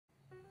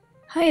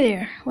Hi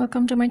there,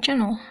 welcome to my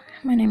channel.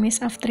 My name is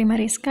Aftri.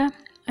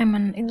 I'm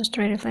an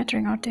illustrative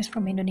lettering artist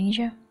from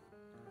Indonesia.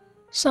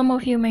 Some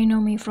of you may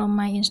know me from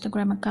my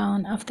Instagram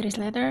account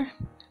AftrisLetter.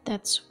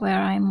 That's where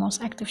I'm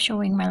most active,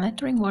 showing my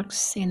lettering works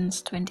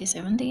since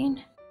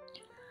 2017.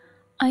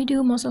 I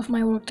do most of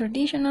my work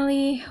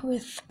traditionally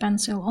with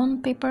pencil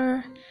on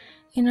paper.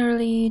 In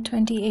early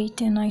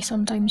 2018 I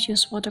sometimes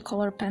use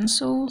watercolor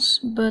pencils,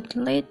 but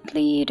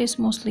lately it is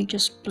mostly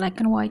just black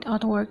and white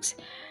artworks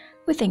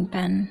with ink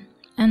pen.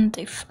 And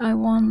if I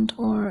want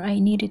or I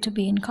need it to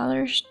be in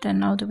colors,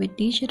 then I'll do it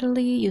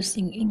digitally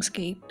using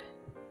Inkscape.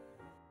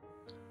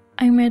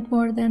 I made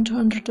more than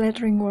 200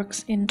 lettering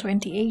works in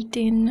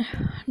 2018,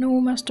 no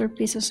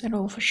masterpieces at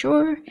all for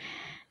sure,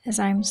 as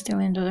I'm still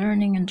in the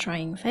learning and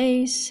trying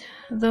phase,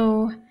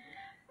 though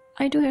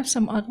I do have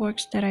some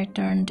artworks that I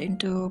turned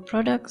into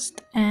products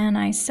and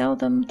I sell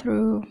them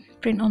through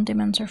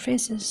print-on-demand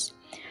services.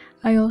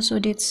 I also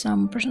did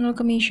some personal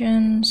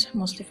commissions,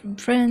 mostly from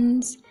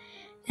friends,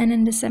 and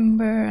in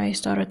December I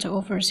started to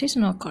offer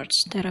seasonal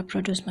cards that I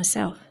produce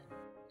myself.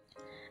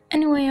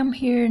 Anyway, I'm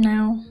here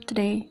now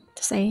today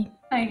to say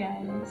hi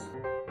guys.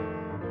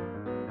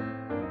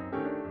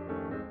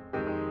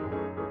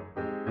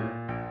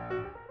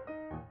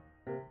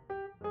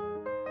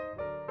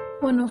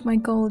 One of my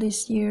goals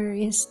this year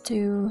is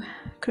to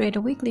create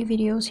weekly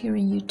videos here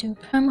in YouTube.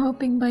 I'm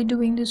hoping by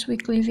doing these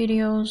weekly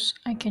videos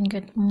I can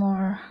get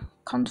more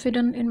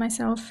confident in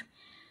myself,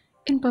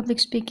 in public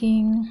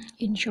speaking,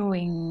 in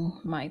showing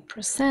my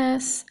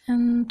process,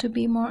 and to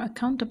be more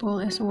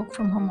accountable as a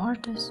work-from-home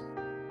artist.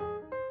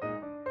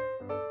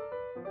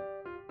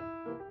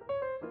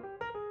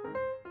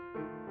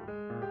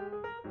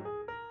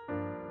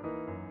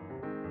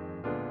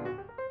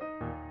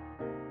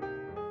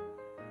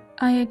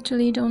 I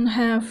actually don't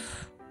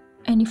have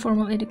any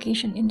formal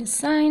education in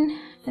design,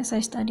 as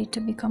I studied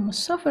to become a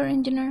software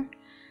engineer,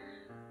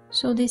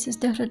 so this is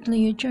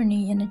definitely a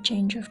journey and a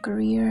change of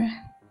career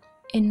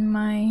in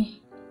my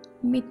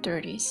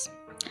mid-30s,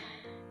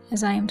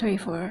 as I am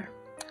 34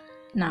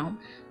 now.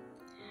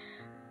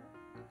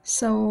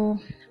 So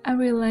I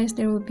realized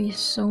there will be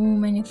so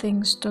many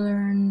things to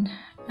learn,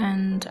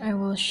 and I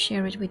will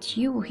share it with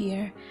you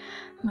here,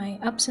 my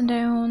ups and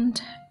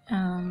downs,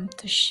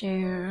 to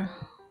share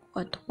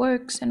what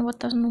works and what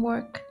doesn't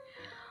work,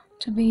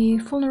 to be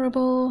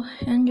vulnerable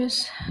and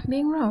just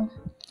being raw.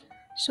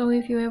 So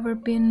if you ever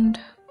been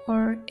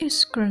or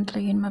is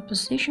currently in my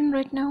position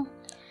right now,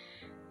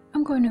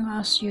 I'm going to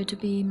ask you to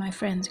be my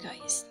friends,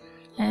 guys,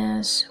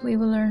 as we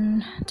will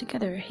learn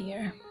together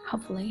here,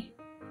 hopefully.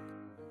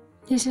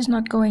 This is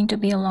not going to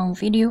be a long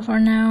video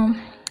for now.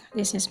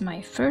 This is my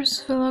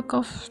first vlog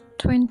of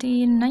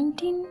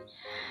 2019.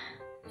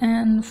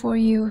 And for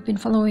you who've been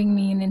following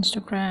me on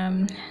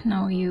Instagram,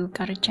 now you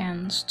got a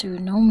chance to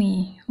know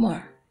me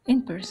more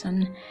in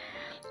person,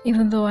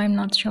 even though I'm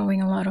not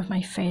showing a lot of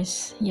my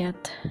face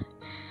yet.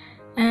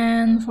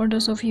 And for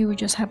those of you who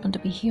just happen to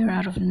be here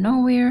out of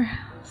nowhere,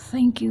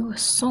 thank you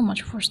so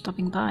much for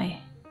stopping by.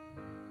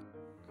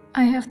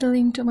 I have the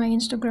link to my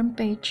Instagram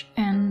page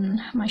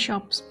and my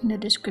shops in the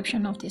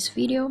description of this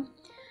video.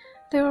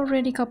 There are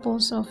already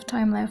couples of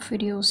time-lapse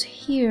videos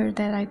here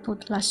that I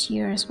put last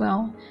year as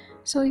well.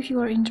 So if you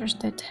are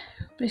interested,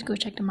 please go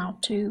check them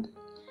out too.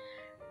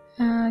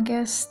 I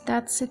guess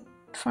that's it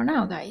for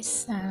now,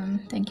 guys.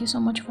 Thank you so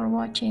much for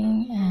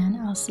watching, and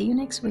I'll see you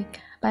next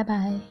week. Bye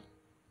bye.